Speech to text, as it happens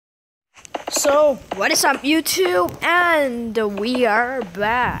So, what is up YouTube? And we are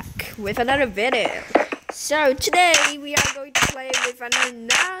back with another video. So, today we are going to play with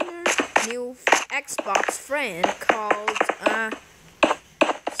another new Xbox friend called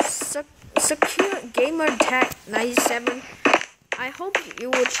scuregamertag97. I hope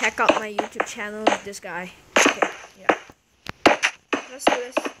you will check out my YouTube channel, this guy. Okay, yeah. Let's do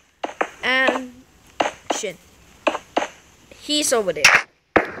this. And shit. He's over there.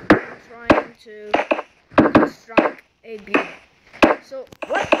 Trying to strike a beam. So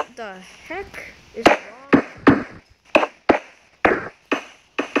what the heck is wrong?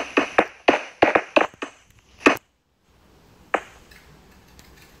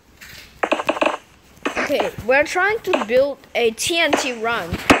 Okay, we're trying to build a TNT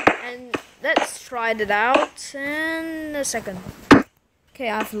run, and let's try it out in a second. Okay,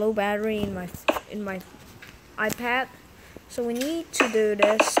 I have low battery in my iPad. So we need to do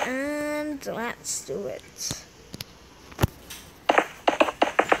this, and let's do it.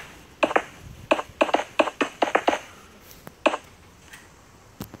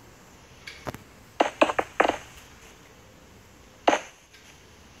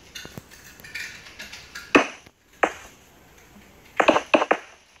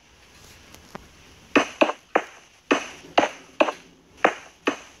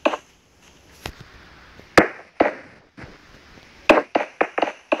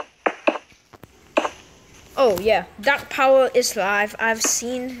 Oh yeah, Dark Power is live. I've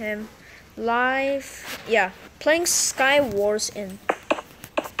seen him live. Yeah, playing Sky Wars in.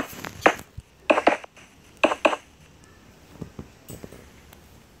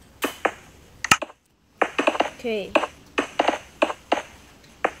 Okay.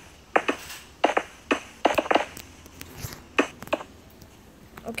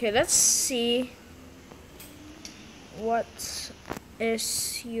 Okay, let's see. What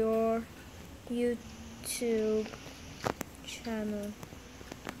is your YouTube channel?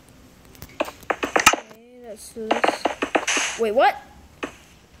 Okay, let's do this. Wait, what?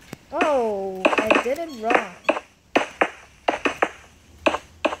 Oh, I did it wrong.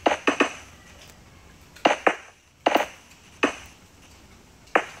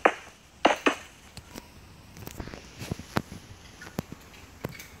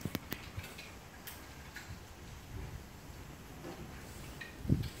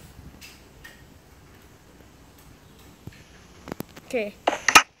 Okay.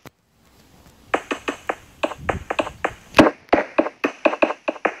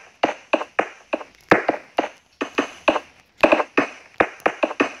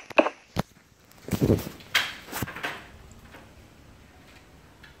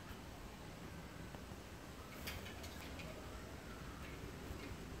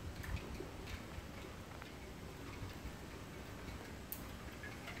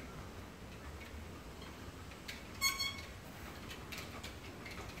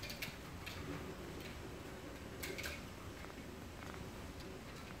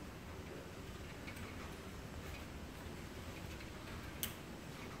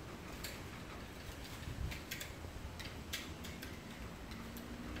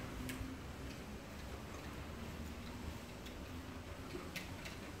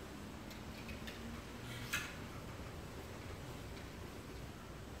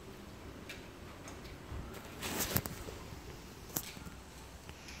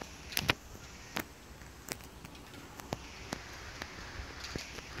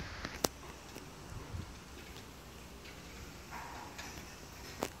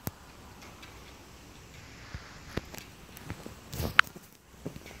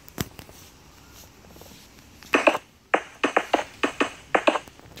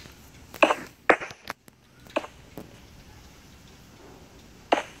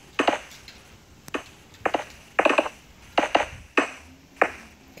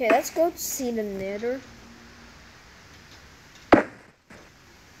 Okay, let's go to see the nether.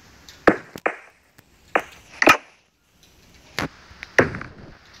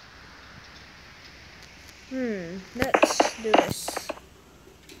 Let's do this.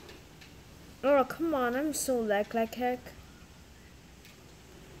 Oh, come on, I'm so lag like heck.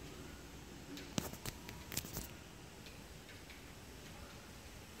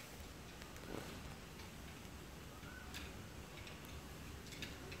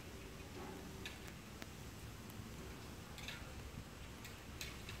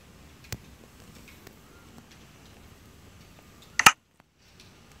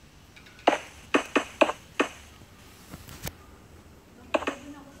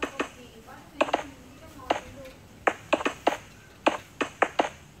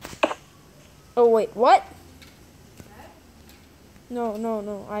 Oh wait, what? No, no,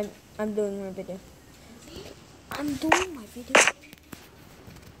 no. I'm doing my video. I'm doing my video.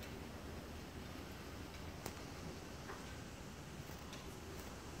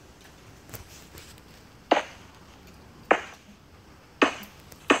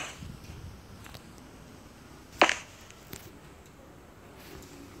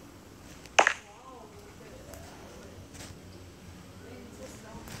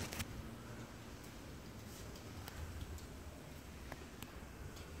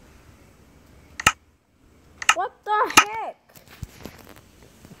 What the heck?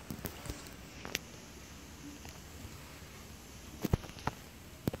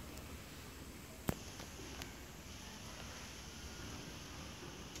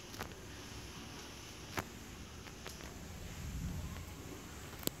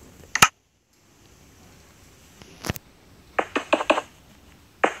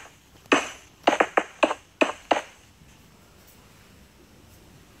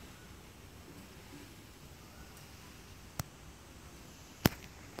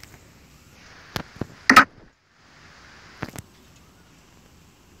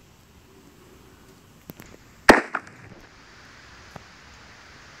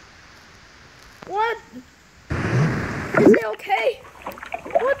 What? Is he okay?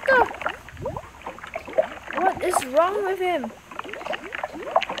 What the? What is wrong with him?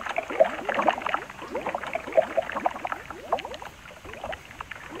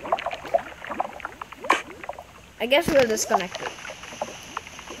 I guess we're disconnected.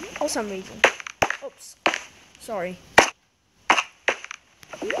 For some reason. Oops. Sorry.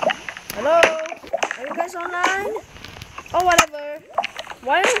 Hello? Are you guys online? Oh, whatever.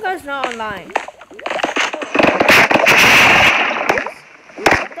 Why are you guys not online?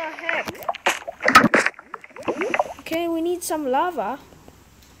 What the heck? Okay, we need some lava.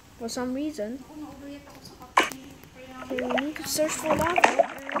 For some reason. Okay, we need to search for lava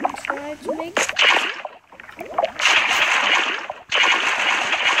and try to make it.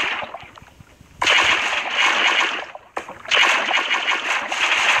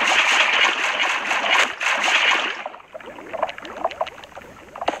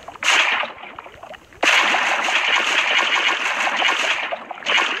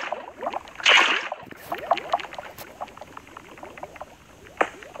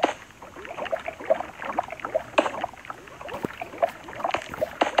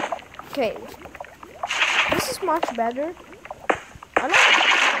 Okay, this is much better. I like.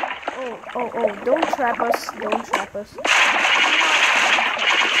 Oh! Don't trap us! Don't trap us!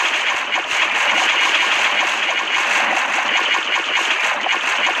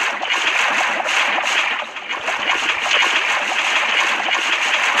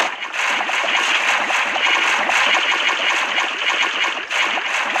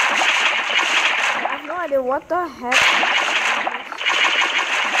 I have no idea what the heck.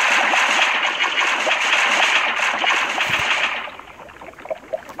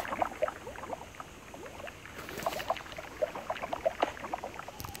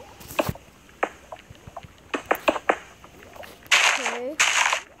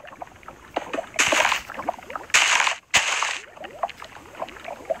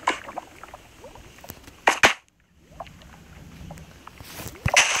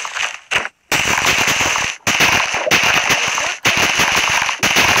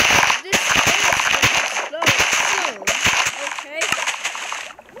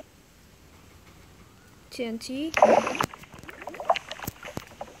 TNT.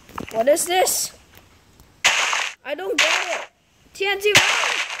 What is this? I don't get it. TNT run!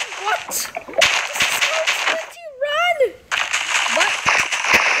 What? This is how TNT run! What?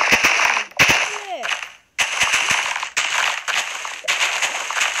 Yeah.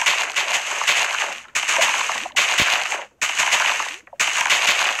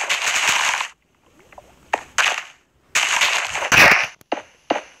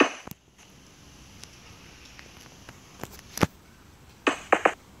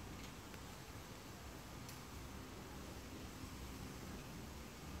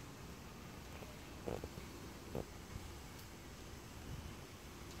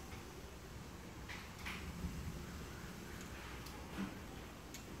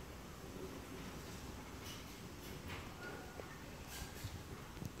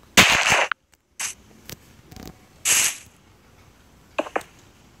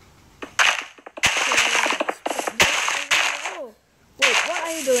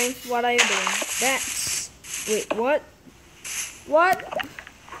 Doing? What are you doing? That's... Wait, what? What?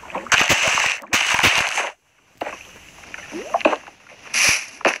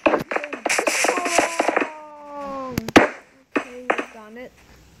 Okay, we've done it.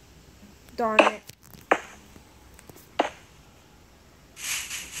 Darn it.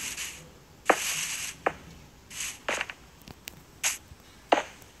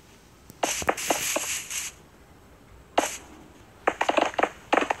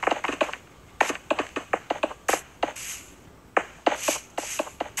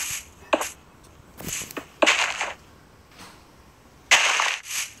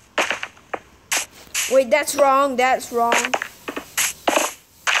 that's wrong. That's wrong.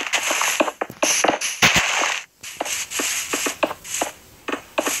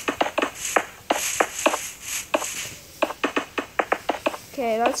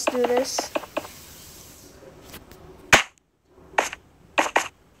 Okay, let's do this.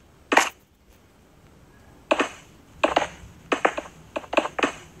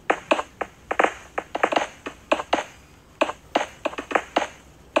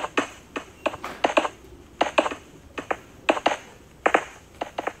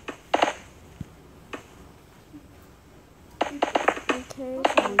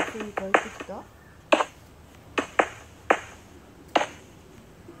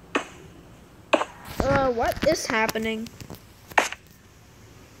 What is happening?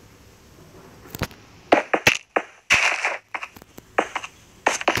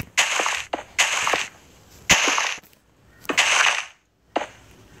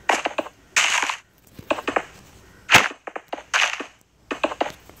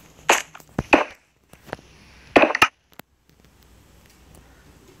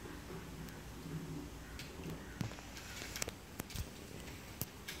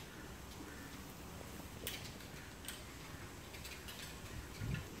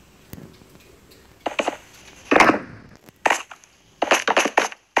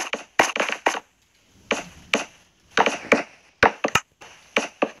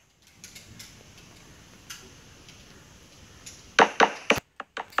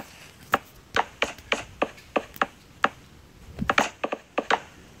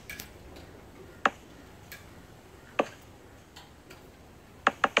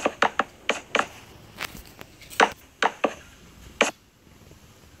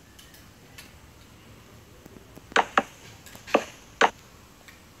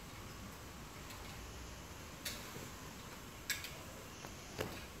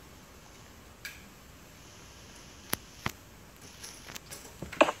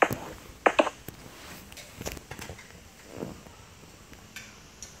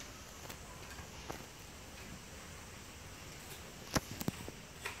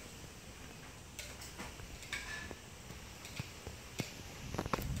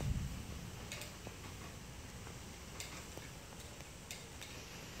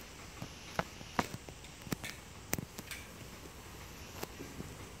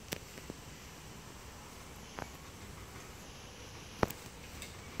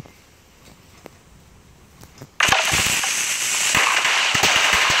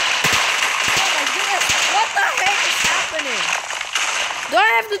 Do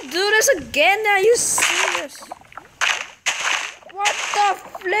I have to do this again? Are you serious? What the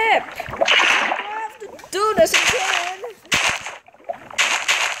flip? Do I have to do this again?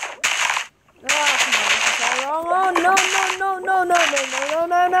 Oh, come on, this is all wrong. Oh, no, no, no, no, no, no, no,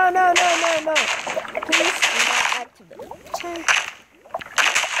 no, no, no, no, no, no. Please do not activate.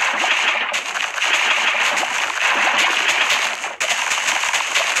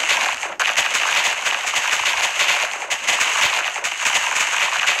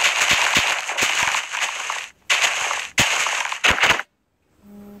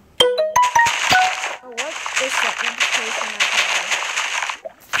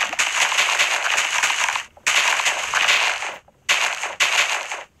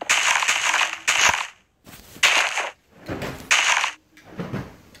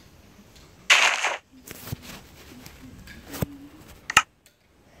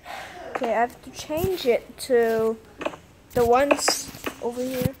 Okay, I have to change it to the ones over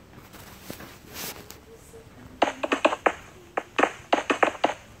here.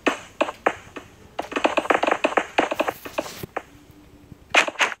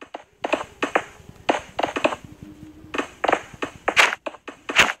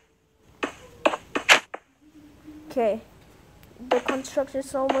 Okay, the construction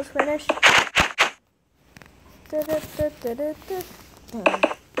is almost finished.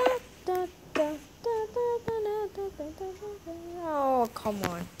 Oh, come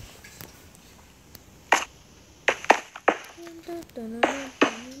on.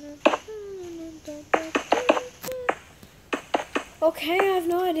 Okay, I have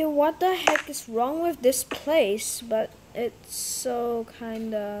no idea what the heck is wrong with this place, but it's so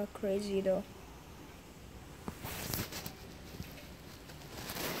kinda crazy though.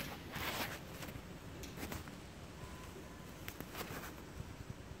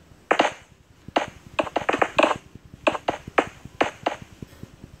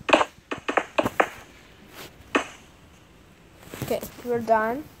 Okay, we're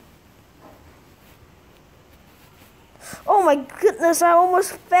done. Oh my goodness, I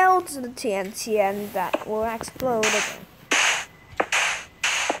almost fell to the TNT and that will explode again.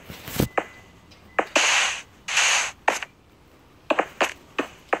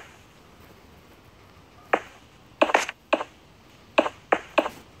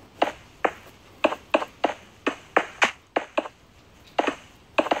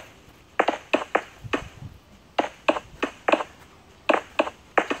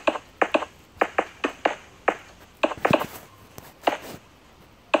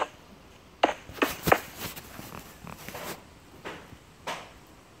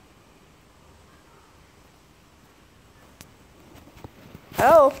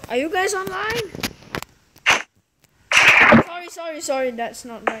 Oh, are you guys online? Sorry, that's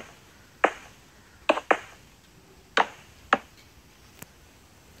not right.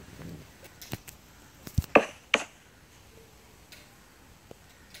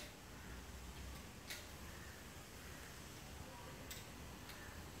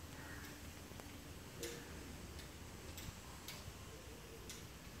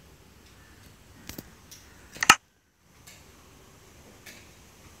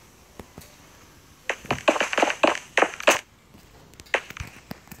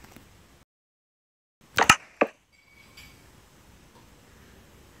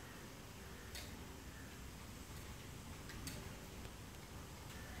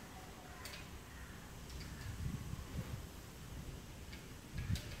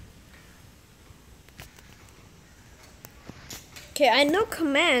 Okay, I know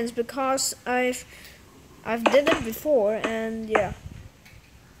commands because I've did it before, and yeah.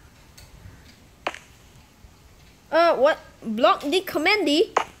 What? Block the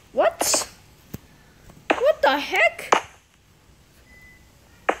commandy? What? What the heck?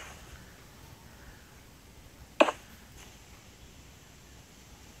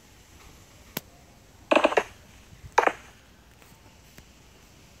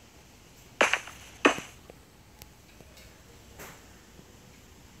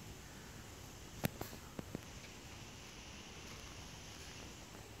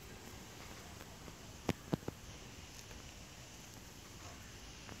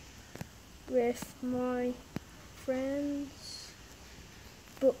 With my friends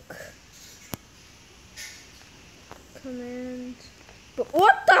book command. But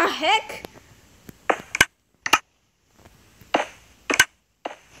what the heck?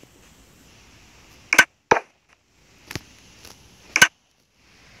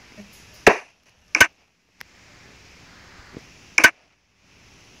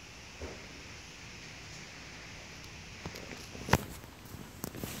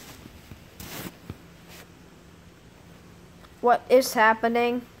 What is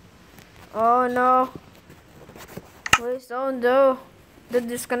happening? Oh no. Please don't do the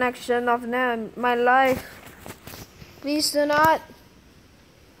disconnection of my life. Please do not.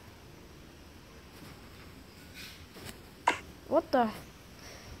 What the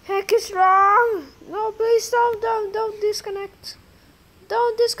heck is wrong? No, please don't disconnect.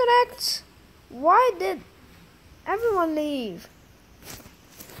 Don't disconnect. Why did everyone leave?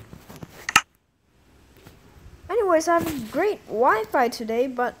 Anyways, I have great Wi-Fi today,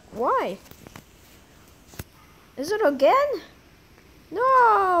 but why? Is it again?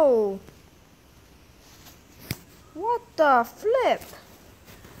 No! What the flip?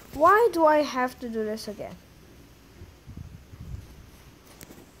 Why do I have to do this again?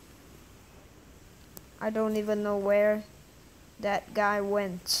 I don't even know where that guy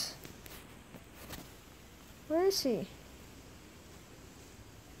went. Where is he?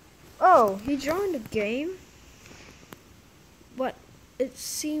 Oh, he joined the game? But it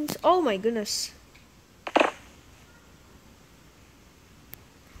seems... Oh my goodness.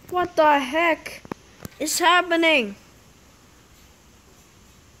 What the heck is happening?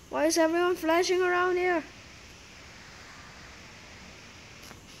 Why is everyone flashing around here?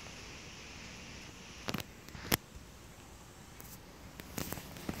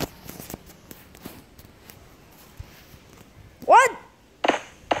 What?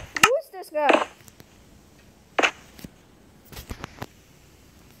 Who is this guy?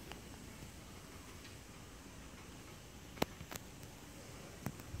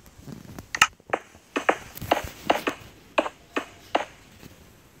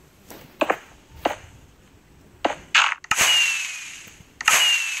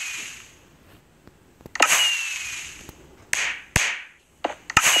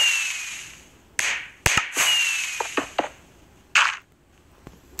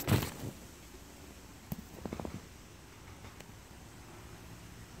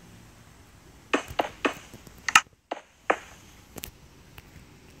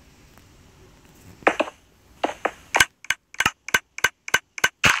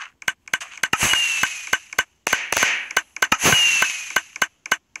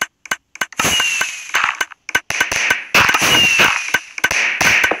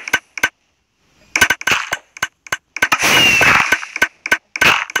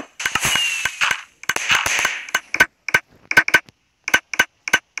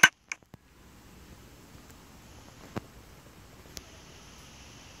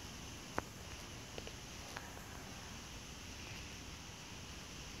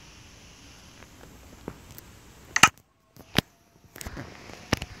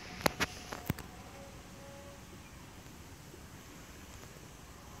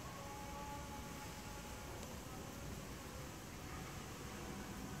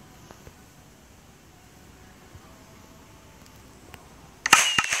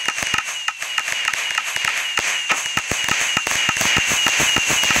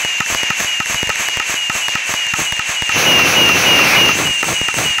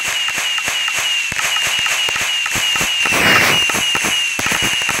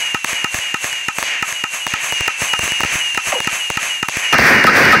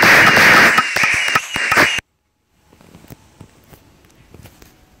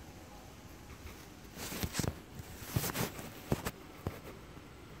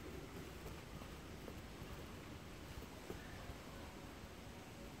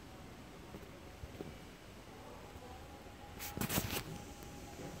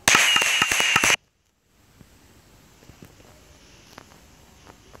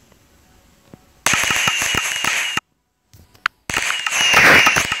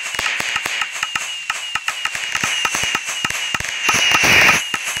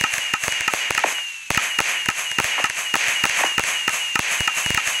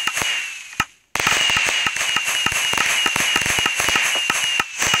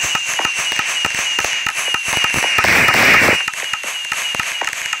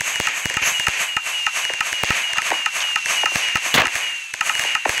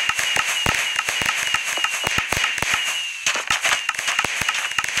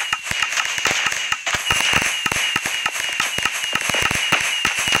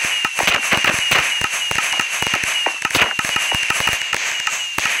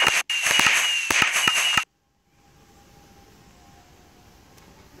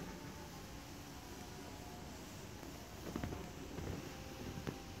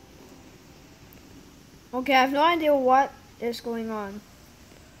 Okay, I have no idea what is going on.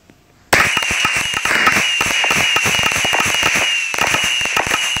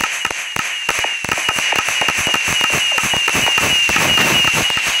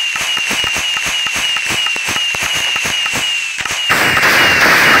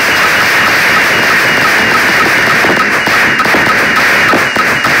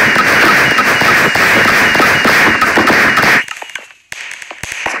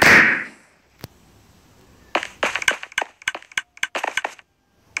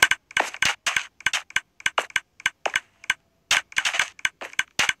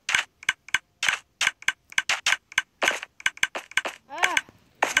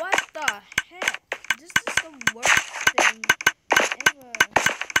 What the heck? This is the worst thing ever.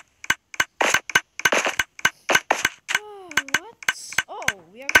 Oh, what? Oh,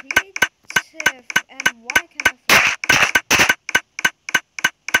 we are creative. And why can I fly?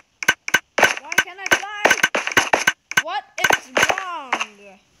 Why can I fly? What is wrong?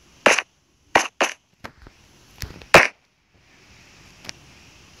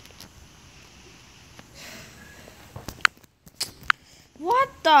 What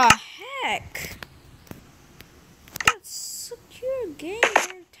the heck? That secure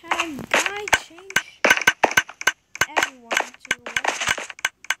gamer tag guy changed everyone to what?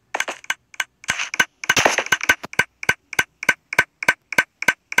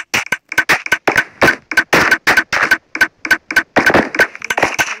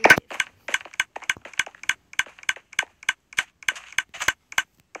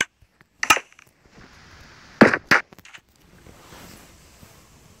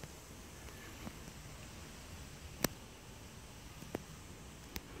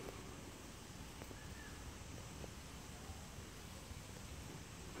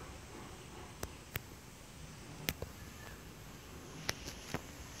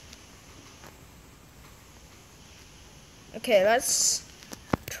 Okay, let's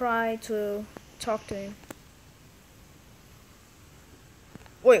try to talk to him.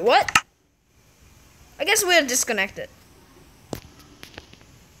 Wait, what? I guess we're disconnected.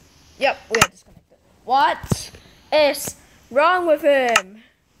 Yep, we are disconnected. What is wrong with him?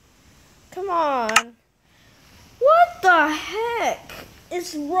 Come on. What the heck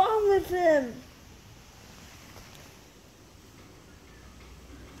is wrong with him?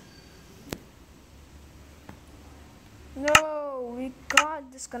 No, we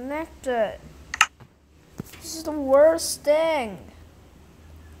got disconnected. This is the worst thing.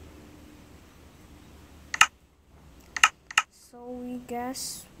 So we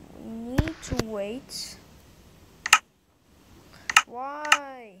guess we need to wait.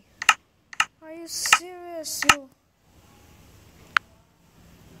 Why? Are you serious?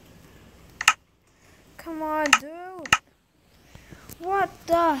 Come on, dude. What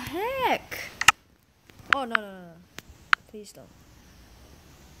the heck? Oh, no. Please don't.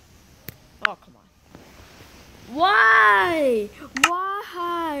 Oh, come on. Why?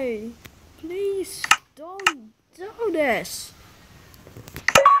 Please don't do this.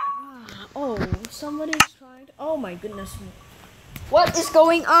 Oh, somebody's trying to... Oh my goodness. What is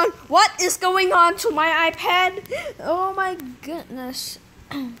going on? What is going on to my iPad? Oh my goodness.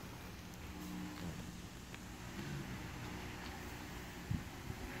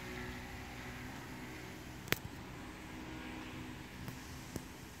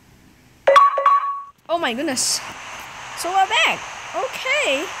 Oh my goodness. So we're back.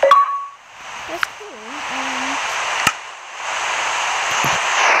 Okay. That's cool.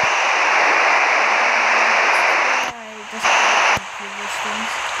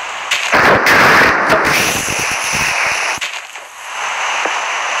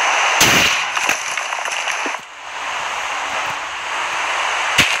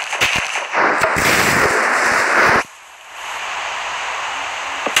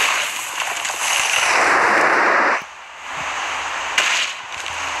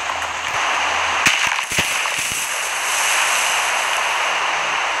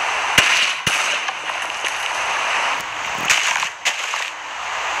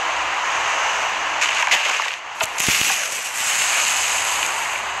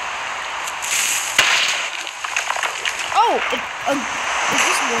 It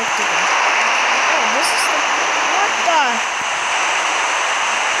just worked again. Oh, this is the... What the...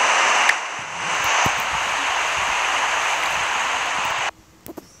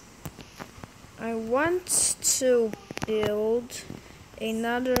 I want to build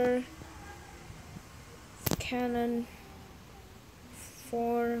another cannon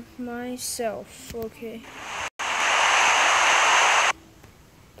for myself. Okay.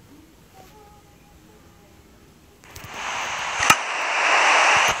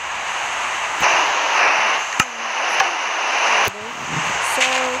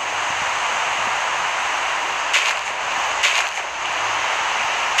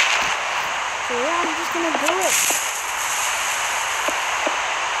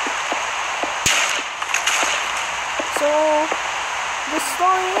 So the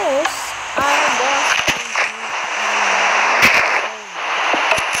story is I was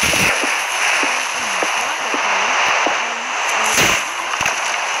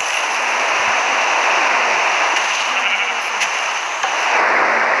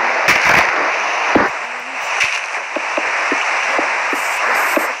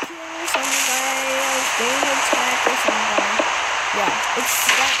it's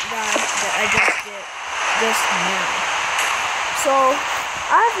that guy that I just did just now. So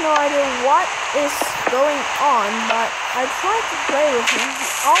I have no idea what is going on, but I tried to play with him. He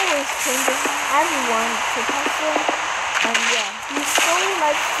always changes everyone to custom, and yeah, he's so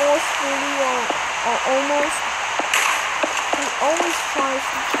like forcefully or almost. He always tries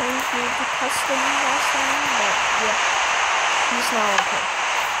to change me to custom last time, but yeah, he's not okay.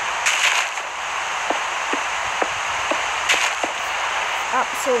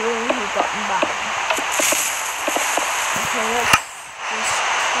 Absolutely, he got banned. Okay, let's just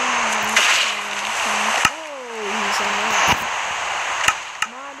try. Oh, he's on there.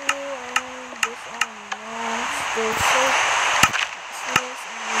 Madu and this on. No, still so serious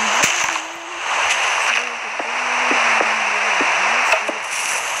and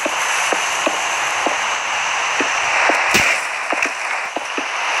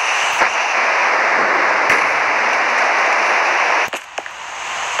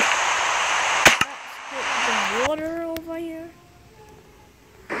water over here.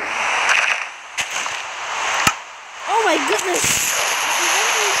 Oh my goodness!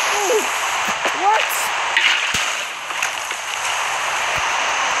 What?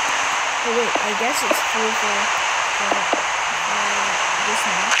 Oh wait, I guess it's full for this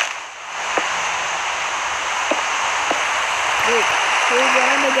now. Wait, here we go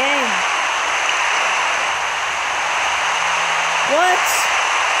in the game. What?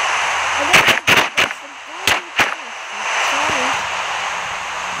 I guess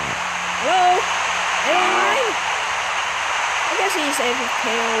hello? Anyone? I guess he's AFK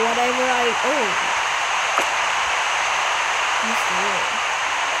or whatever he's weird.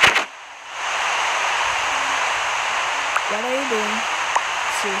 What are you doing?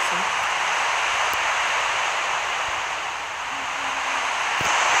 Seriously.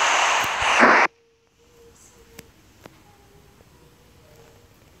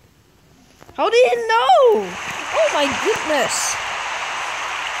 How do you know? Oh my goodness.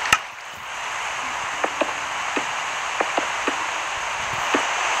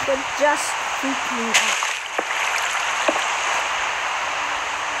 That just freaked me out.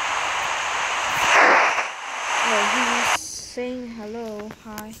 Oh, he's saying hello,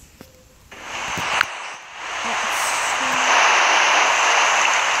 hi.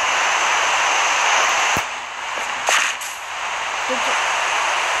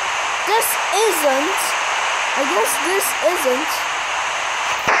 This isn't. I guess this isn't.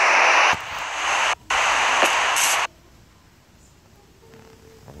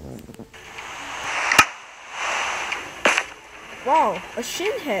 Wow, a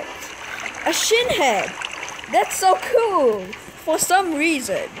shin head. A shin head! That's so cool! For some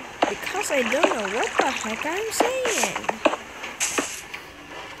reason. Because I don't know what the heck I'm saying.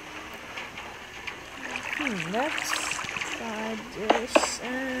 Let's try this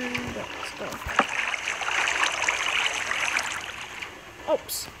and let's go.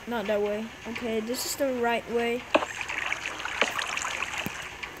 Oops, not that way. Okay, this is the right way.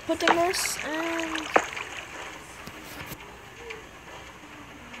 Putting this and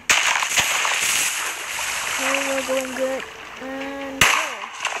we're doing good, and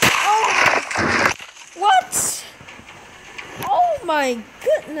oh, what? Oh my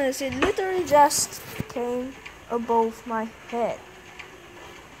goodness! It literally just came above my head.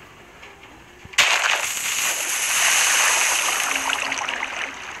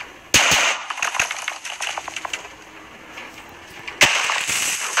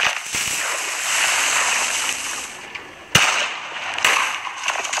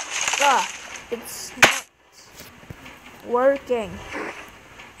 It's not working.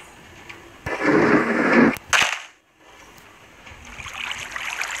 Maybe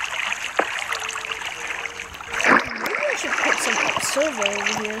I should put some observer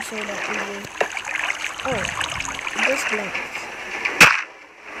over here so that we will. Oh, this blinks.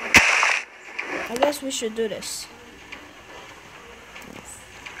 I guess we should do this.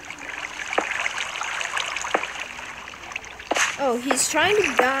 Oh, he's trying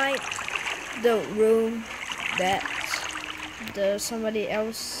to guide the room that somebody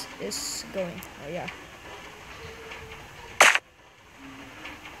else is going. Oh yeah.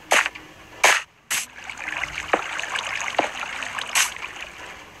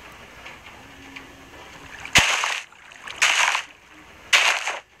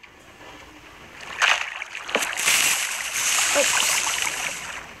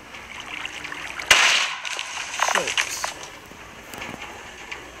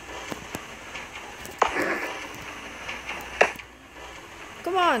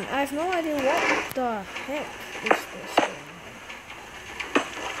 Come on, I have no idea what the heck is this going on.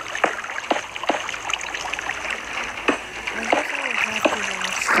 I guess I will have to do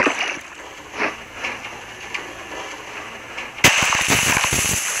this.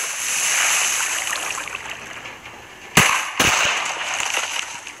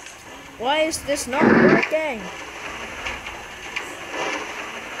 Why is this not working?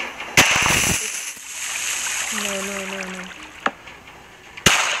 No.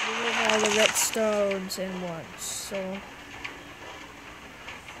 We have all the redstones in once, so.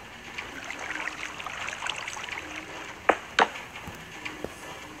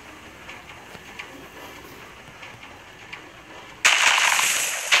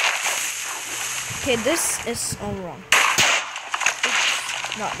 Okay, this is all wrong.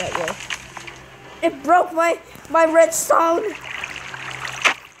 It's not that way. It broke my redstone.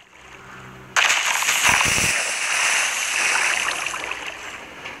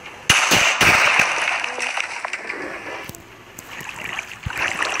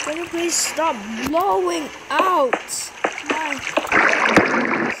 Can you please stop blowing out?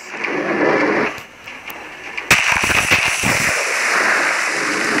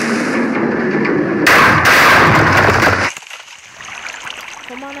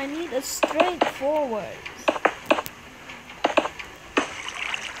 Come on, I need a straightforward.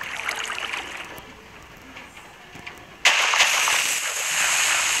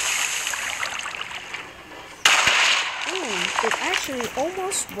 Ooh, it actually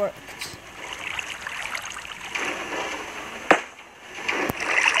almost worked.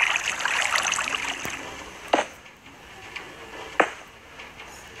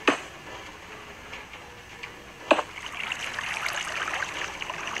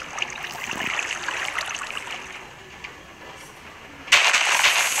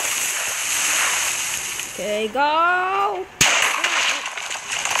 Okay, go!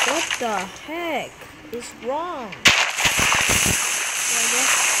 What the heck is wrong? So I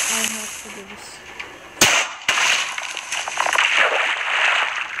guess I have to do this.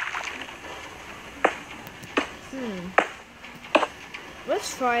 Let's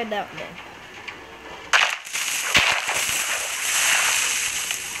try it out then.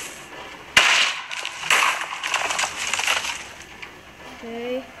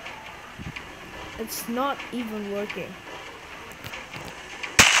 Okay. It's not even working.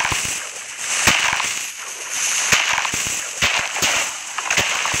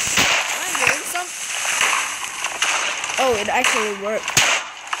 I'm doing some. Oh, it actually worked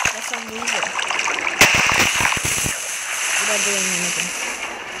for some reason. Without doing anything.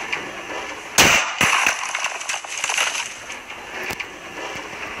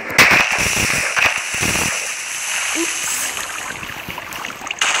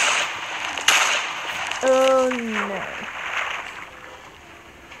 Oh no.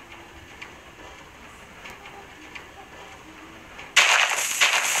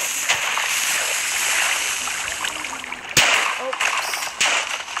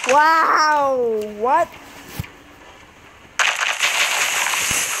 Oops. Wow, what?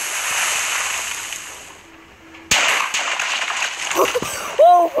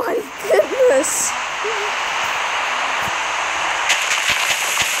 Oh my goodness.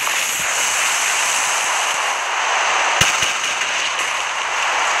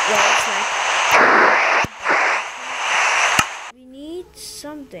 We need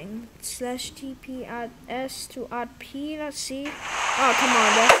something /TP add S to add P. Let's see. Oh, come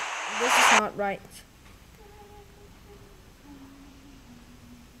on, this is not right.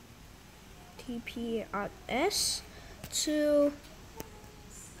 TP add S to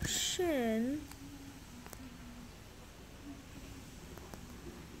Xun.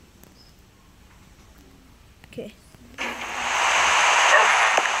 Okay.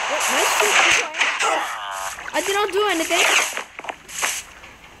 I did not do anything.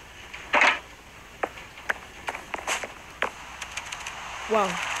 Wow.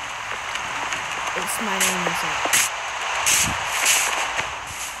 It's my name inside.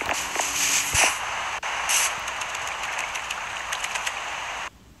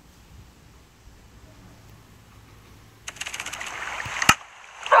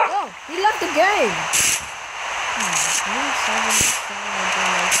 Oh, he left the game.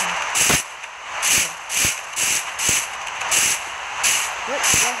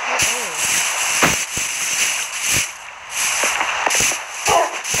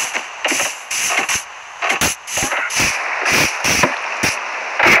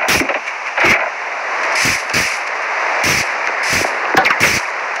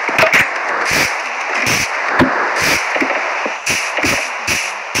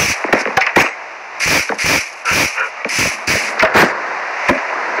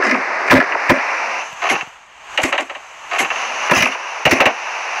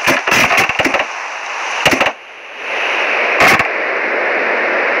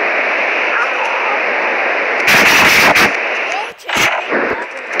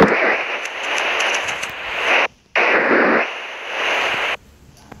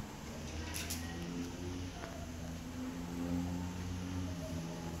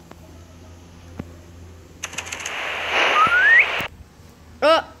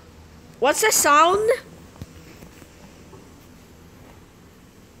 What's the sound?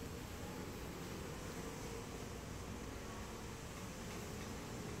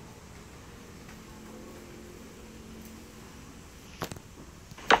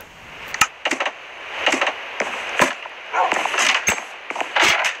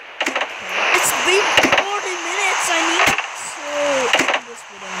 It's been 40 minutes. I need to end this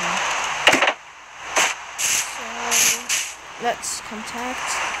video now. So let's contact.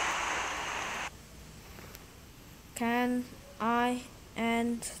 Can I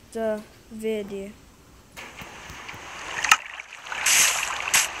end the video?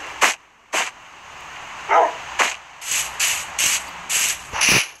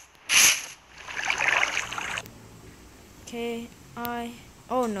 Okay,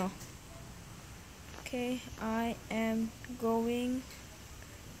 oh no. Okay, I am going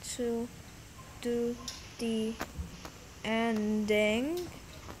to do the ending.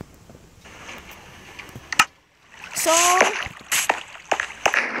 So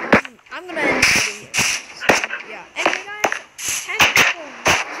I'm gonna end the video here. So yeah. Anyway guys, thank you for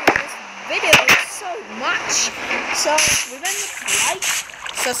watching this video so much. So remember to like,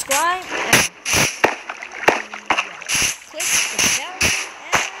 subscribe, and click the bell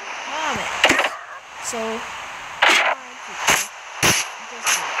and comment. So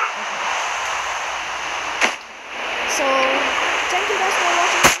so thank you guys for watching.